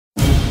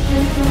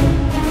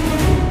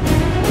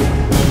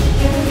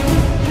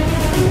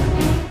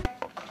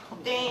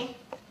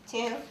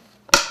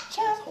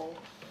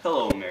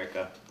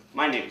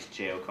name is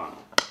Jay O'Connell.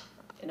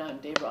 And I'm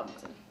Dave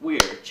Robinson. We're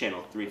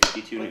Channel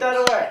 352 News. Put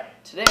that away.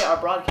 Today our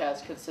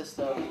broadcast consists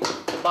of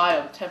the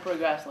biome temperate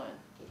grassland.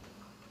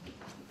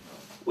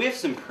 We have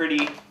some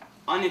pretty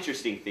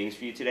uninteresting things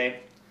for you today,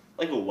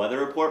 like a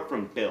weather report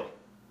from Bill.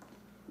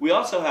 We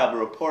also have a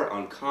report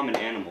on common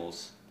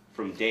animals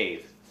from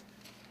Dave.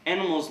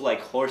 Animals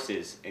like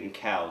horses and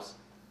cows.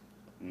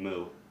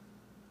 Moo.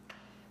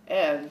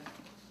 And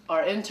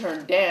our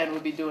intern Dan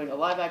would be doing a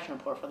live action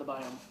report for the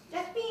biome.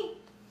 That's me.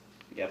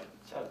 Yep.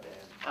 Shut Dan.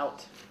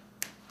 Out.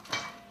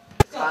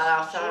 It's hot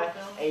outside,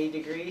 80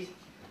 degrees.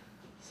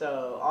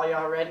 So all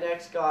y'all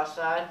rednecks go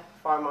outside,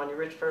 farm on your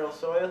rich fertile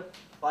soil.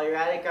 While you're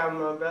at it, grab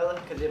an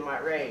umbrella, because it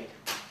might rain.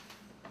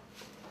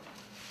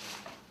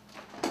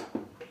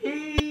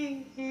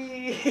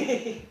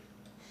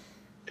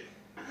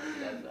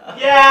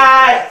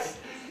 Yes!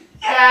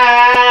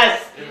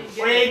 Yes!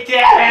 We did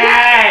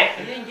it!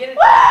 You didn't get it?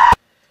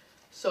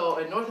 So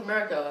in North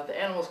America,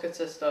 the animals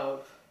consist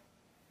of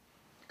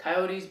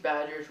coyotes,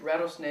 badgers,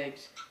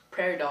 rattlesnakes,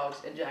 prairie dogs,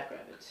 and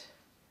jackrabbits.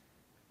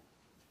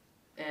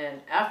 In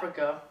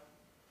Africa,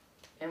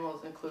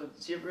 animals include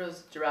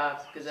zebras,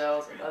 giraffes,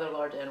 gazelles, and other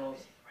large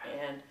animals,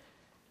 and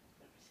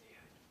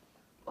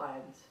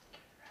lions.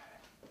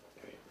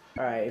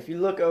 Alright, if you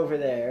look over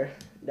there,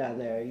 down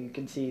there, you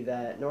can see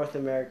that North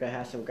America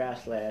has some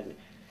grassland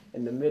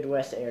in the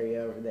Midwest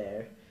area over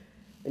there.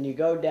 And you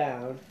go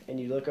down and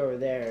you look over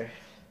there,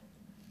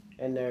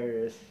 and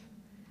there's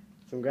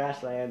some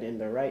grassland in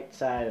the right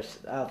side of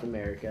South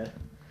America.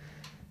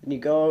 And you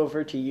go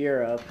over to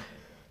Europe,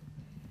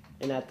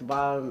 and at the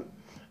bottom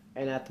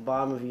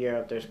of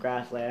Europe there's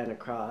grassland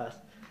across.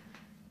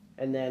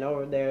 And then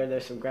over there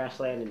there's some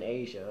grassland in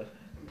Asia.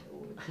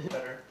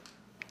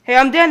 Hey,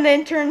 I'm Dan the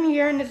intern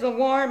here, and it's a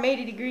warm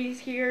 80 degrees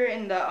here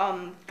in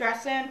the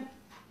grassland.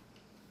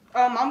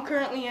 I'm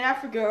currently in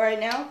Africa right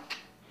now.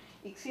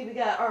 You can see we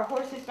got our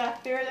horses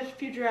back there. There's a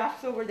few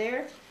giraffes over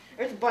there.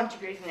 There's a bunch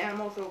of grazing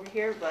animals over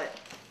here, but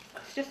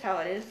it's just how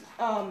it is.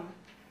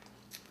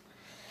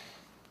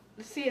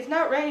 Let's see, it's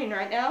not raining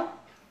right now,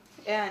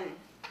 and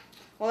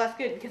well, that's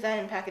good because I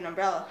didn't pack an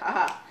umbrella.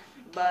 Haha.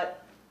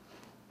 But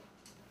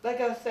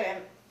like I was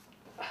saying,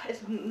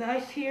 it's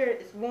nice here.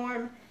 It's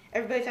warm.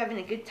 Everybody's having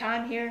a good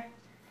time here,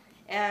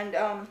 and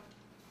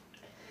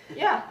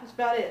yeah, that's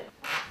about it.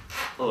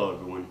 Hello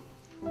everyone.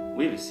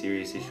 We have a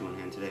serious issue on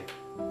hand today.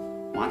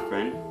 My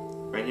friend,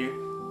 right here,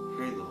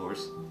 Harry the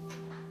horse,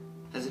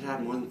 hasn't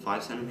had more than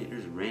 5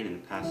 centimeters of rain in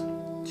the past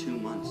 2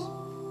 months.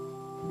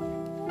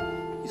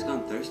 He's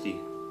gone thirsty.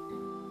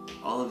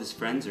 All of his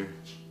friends are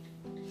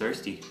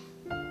thirsty.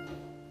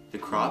 The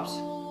crops,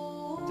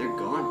 they're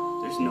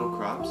gone. There's no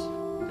crops.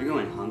 They're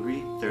going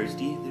hungry,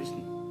 thirsty.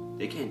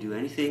 They can't do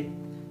anything.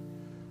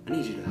 I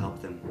need you to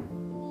help them.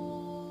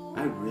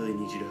 I really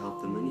need you to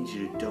help them. I need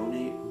you to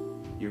donate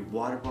your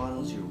water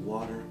bottles, your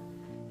water,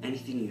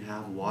 anything you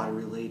have water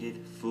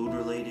related, food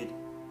related,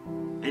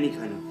 any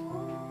kind of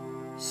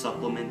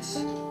supplements,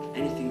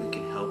 anything that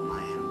can help my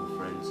animal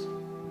friends.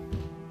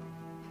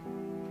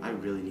 I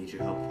really need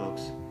your help,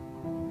 folks.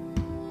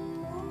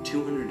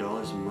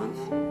 $200 a month,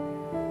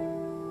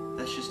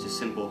 that's just a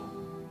simple,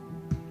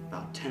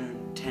 about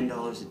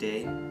 $10 a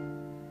day.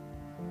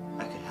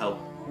 I could help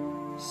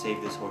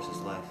save this horse's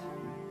life.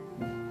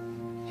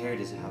 Harry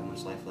doesn't have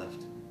much life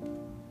left.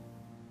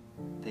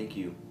 Thank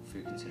you for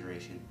your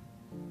consideration.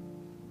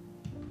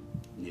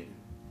 Yeah.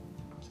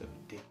 So,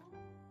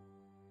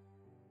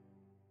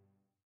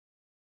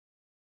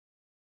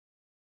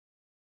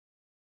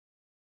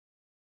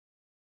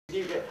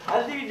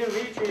 I think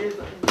Dimitri is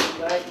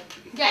like...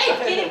 Guys,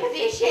 get in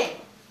position.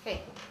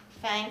 Okay,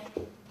 5,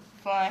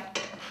 4,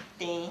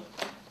 3,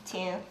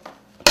 2.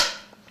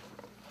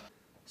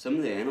 some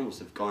of the animals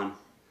have gone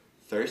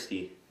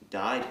thirsty,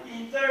 died.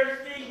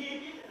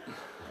 Thirsty!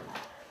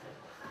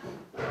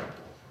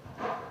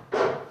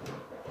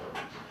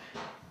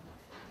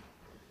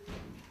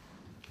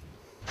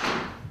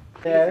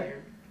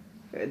 There,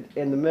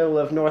 in the middle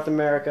of North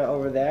America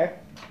over there,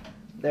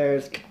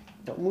 there's...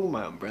 Don't move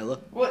my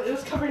umbrella. Well, it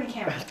was covered in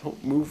camera.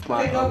 Don't move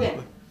my Okay, go umbrella.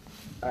 again.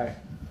 Alright.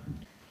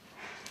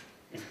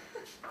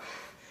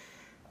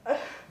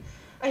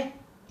 I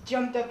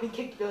jumped up and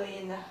kicked Billy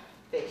in the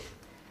face.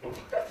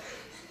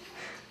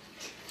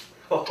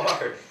 So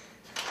hard.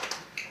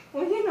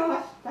 Well, you know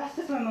how fast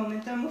as my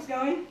momentum was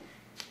going.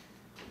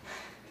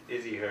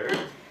 Is he hurt?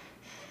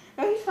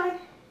 No, he's fine.